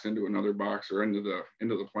one box into another box or into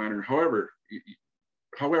the planter.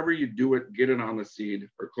 However you do it, get it on the seed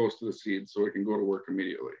or close to the seed so it can go to work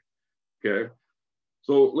immediately. Okay.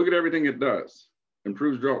 So look at everything it does.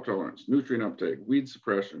 Improves drought tolerance, nutrient uptake, weed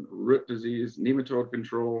suppression, root disease, nematode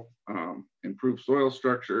control, improves soil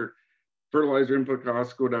structure, fertilizer input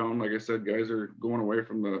costs go down. Like I said, guys are going away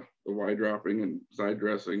from the Y dropping and side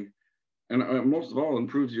dressing. And most of all,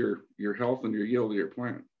 improves your health and your yield of your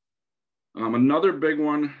plant. Another big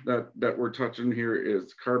one that we're touching here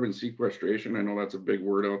is carbon sequestration. I know that's a big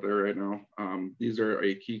word out there right now. These are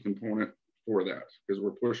a key component for that because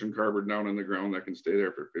we're pushing carbon down in the ground that can stay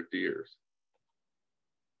there for 50 years.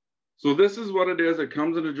 So this is what it is. It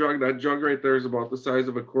comes in a jug. That jug right there is about the size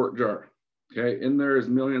of a quart jar. Okay, in there is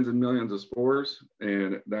millions and millions of spores,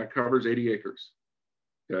 and that covers 80 acres.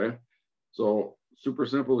 Okay, so super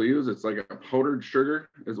simple to use. It's like a powdered sugar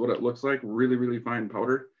is what it looks like, really, really fine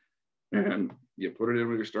powder. And you put it in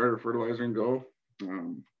with your starter fertilizer and go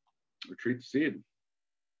retreat the seed.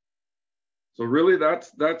 So really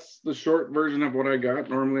that's the short version of what I got.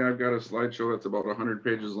 Normally I've got a slideshow that's about 100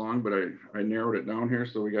 pages long, but I narrowed it down here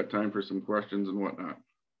so we got time for some questions and whatnot.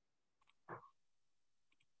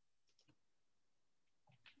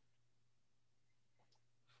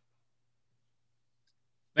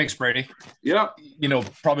 Thanks, Brady. Yeah. You know,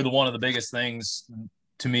 probably one of the biggest things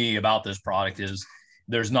to me about this product is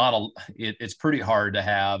there's not it's pretty hard to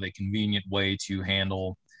have a convenient way to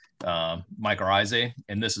handle mycorrhizae.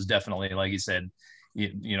 And this is definitely, like you said,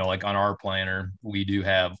 you know, like on our planter, we do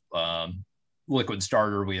have liquid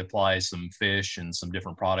starter. We apply some fish and some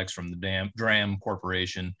different products from the Dram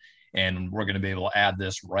Corporation. And we're going to be able to add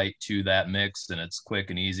this right to that mix. And it's quick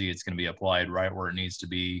and easy. It's going to be applied right where it needs to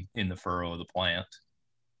be in the furrow of the plant.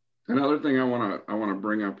 Another thing I want to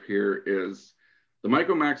bring up here is the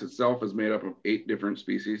Mycomax itself is made up of 8 different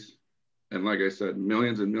species. And like I said,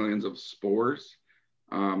 millions and millions of spores.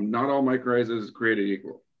 Not all mycorrhizas is created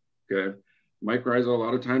equal. Okay. Mycorrhizae, a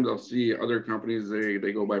lot of times I'll see other companies, they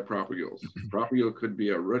go by propagules. Propagule could be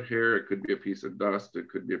a root hair, it could be a piece of dust, it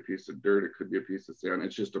could be a piece of dirt, it could be a piece of sand.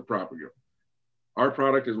 It's just a propagule. Our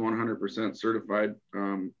product is 100% certified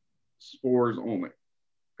spores only,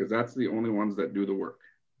 because that's the only ones that do the work.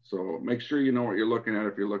 So make sure you know what you're looking at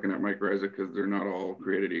if you're looking at mycorrhizae, because they're not all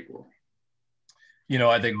created equal. You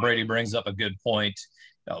know, I think Brady brings up a good point.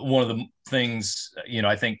 One of the things, you know,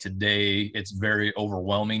 I think today it's very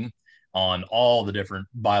overwhelming on all the different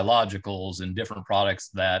biologicals and different products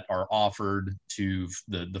that are offered to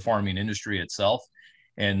the farming industry itself.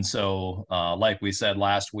 And so, like we said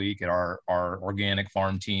last week at our organic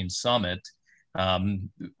farm team summit,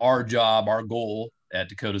 our job, our goal at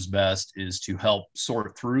Dakota's Best is to help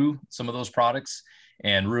sort through some of those products.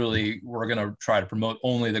 And really, we're going to try to promote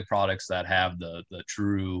only the products that have the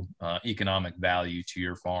true economic value to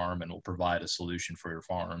your farm and will provide a solution for your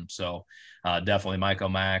farm. So definitely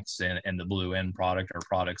Mycomax and the Blue End product are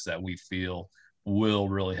products that we feel will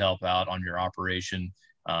really help out on your operation.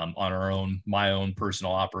 On my own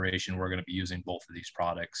personal operation, we're going to be using both of these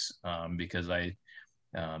products because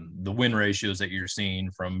the win ratios that you're seeing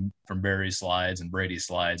from Barry's slides and Brady's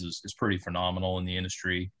slides is pretty phenomenal in the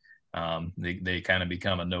industry. They kind of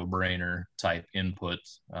become a no-brainer type input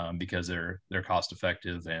because they're cost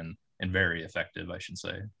effective and very effective, I should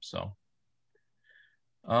say. So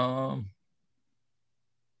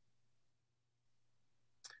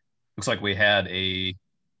looks like we had a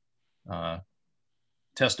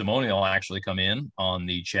testimonial actually come in on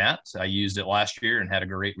the chat. I used it last year and had a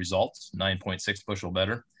great result, 9.6 bushel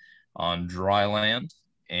better on dry land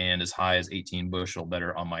and as high as 18 bushel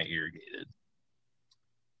better on my irrigated.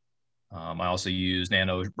 I also use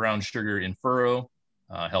nano brown sugar in furrow,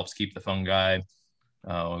 helps keep the fungi,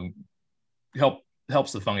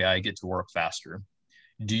 helps the fungi get to work faster.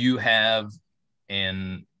 Do you have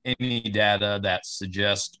any data that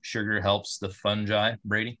suggests sugar helps the fungi,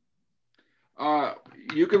 Brady?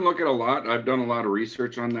 You can look at a lot. I've done a lot of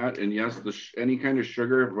research on that. And yes, any kind of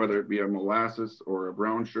sugar, whether it be a molasses or a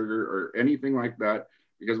brown sugar or anything like that,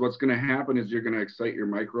 because what's going to happen is you're going to excite your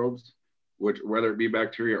microbes, whether it be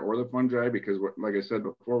bacteria or the fungi, because like I said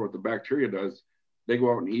before, what the bacteria does, they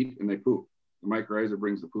go out and eat and they poop. The mycorrhiza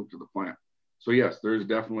brings the poop to the plant. So yes, there's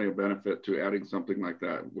definitely a benefit to adding something like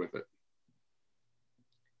that with it.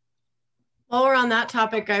 While we're on that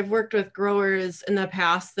topic, I've worked with growers in the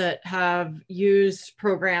past that have used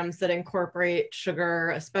programs that incorporate sugar,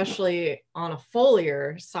 especially on a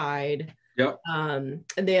foliar side. Yep. And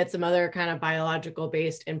they had some other kind of biological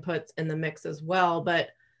based inputs in the mix as well. But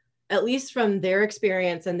at least from their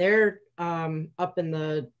experience, and they're up in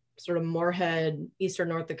the sort of Moorhead, Eastern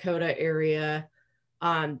North Dakota area,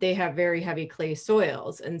 they have very heavy clay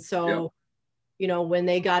soils. And so, yep, you know, when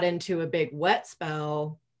they got into a big wet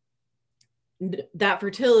spell, that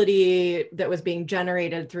fertility that was being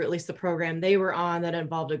generated through at least the program they were on that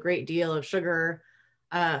involved a great deal of sugar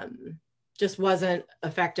just wasn't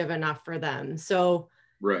effective enough for them. So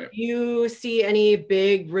right, you see any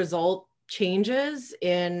big result changes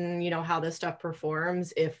in, you know, how this stuff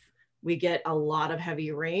performs if we get a lot of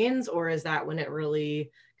heavy rains, or is that when it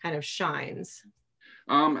really kind of shines?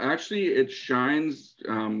 Actually, it shines,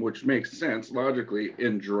 which makes sense logically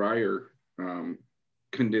in drier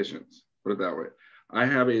conditions. Put it that way.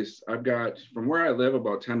 I've got, from where I live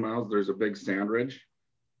about 10 miles, there's a big sand ridge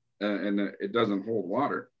and it doesn't hold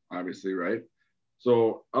water, obviously, right?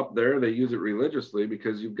 So up there, they use it religiously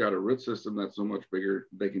because you've got a root system that's so much bigger,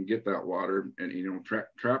 they can get that water and, you know,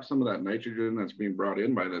 trap some of that nitrogen that's being brought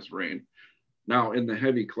in by this rain. Now, in the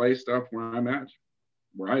heavy clay stuff where I'm at,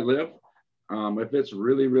 where I live, if it's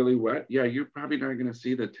really, really wet, yeah, you're probably not going to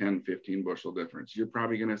see the 10, 15 bushel difference. You're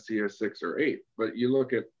probably going to see a 6 or 8, but you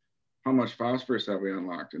look at how much phosphorus have we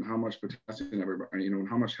unlocked and how much potassium everybody, you know, and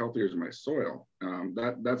how much healthier is my soil.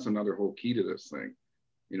 That's another whole key to this thing.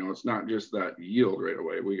 You know, it's not just that yield right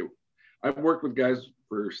away. I've worked with guys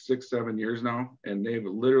for 6, 7 years now, and they've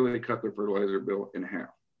literally cut their fertilizer bill in half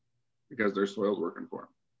because their soil's working for them.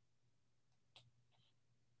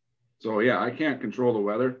 So yeah, I can't control the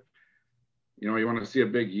weather. You know, you want to see a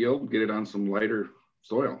big yield, get it on some lighter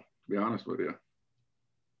soil, to be honest with you.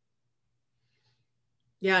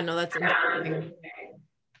 Yeah, no, that's interesting.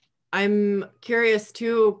 I'm curious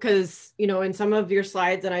too, because, you know, in some of your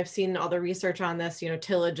slides, and I've seen all the research on this, you know,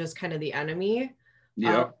 tillage is kind of the enemy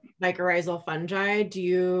of mycorrhizal fungi. Do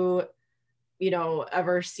you know,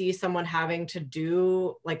 ever see someone having to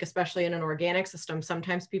do, like, especially in an organic system,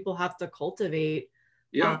 sometimes people have to cultivate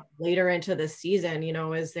later into the season, you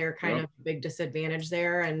know, is there kind of a big disadvantage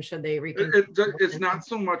there, and should they it's not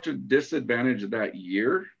so much a disadvantage that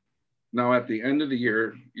year. Now at the end of the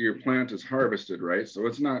year, your plant is harvested, right? So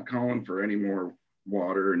it's not calling for any more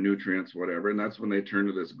water or nutrients, whatever. And that's when they turn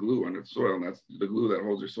to this glue on its soil. And that's the glue that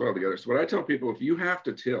holds your soil together. So what I tell people, if you have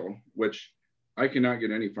to till, which I cannot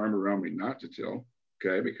get any farmer around me not to till,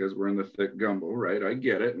 okay, because we're in the thick gumbo, right? I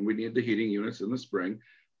get it. And we need the heating units in the spring.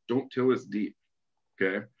 Don't till as deep,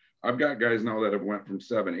 okay? I've got guys now that have went from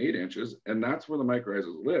 7, 8 inches, and that's where the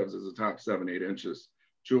mycorrhizal lives, is the top 7, 8 inches,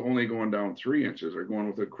 to only going down 3 inches, or going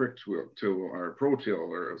with a quick till or a pro till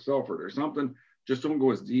or a sulfur or something. Just don't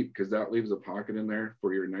go as deep, because that leaves a pocket in there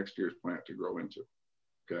for your next year's plant to grow into.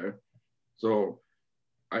 Okay. So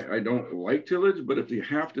I don't like tillage, but if you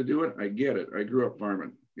have to do it, I get it. I grew up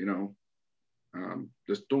farming, you know,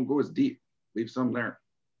 just don't go as deep, leave some there.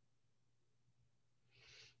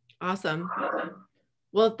 Awesome.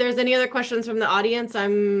 Well, if there's any other questions from the audience,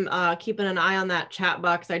 I'm keeping an eye on that chat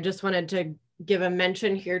box. I just wanted to give a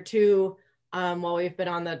mention here too, while we've been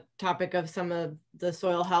on the topic of some of the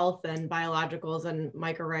soil health and biologicals and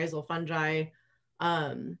mycorrhizal fungi.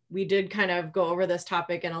 We did kind of go over this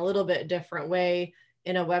topic in a little bit different way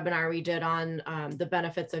in a webinar we did on the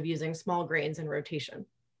benefits of using small grains in rotation.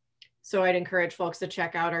 So I'd encourage folks to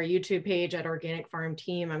check out our YouTube page at Organic Farm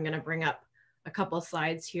Team. I'm going to bring up a couple of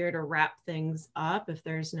slides here to wrap things up if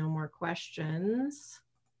there's no more questions.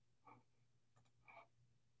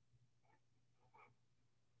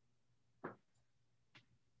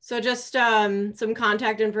 So just some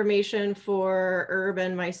contact information for Herb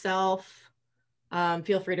and myself.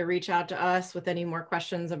 Feel free to reach out to us with any more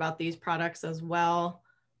questions about these products as well.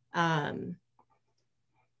 And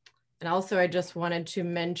also I just wanted to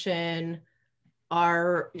mention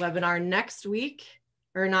our webinar next week,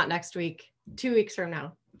 or not next week, 2 weeks from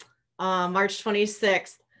now, March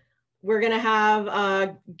 26th. We're going to have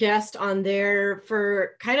a guest on there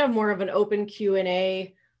for kind of more of an open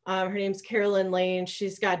Q&A. Her name's Carolyn Lane.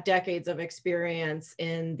 She's got decades of experience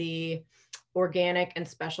in the organic and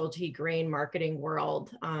specialty grain marketing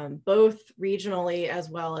world, both regionally as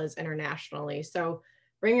well as internationally. So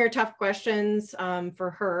bring your tough questions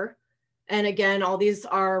for her. And again, all these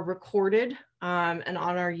are recorded and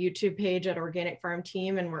on our YouTube page at Organic Farm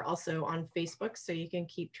Team, and we're also on Facebook, so you can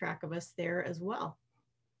keep track of us there as well.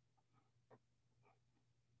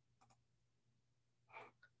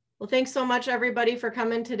 Well, thanks so much, everybody, for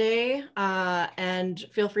coming today, and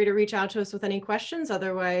feel free to reach out to us with any questions.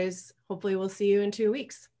 Otherwise, hopefully we'll see you in 2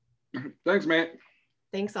 weeks. Thanks, Matt.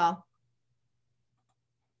 Thanks all.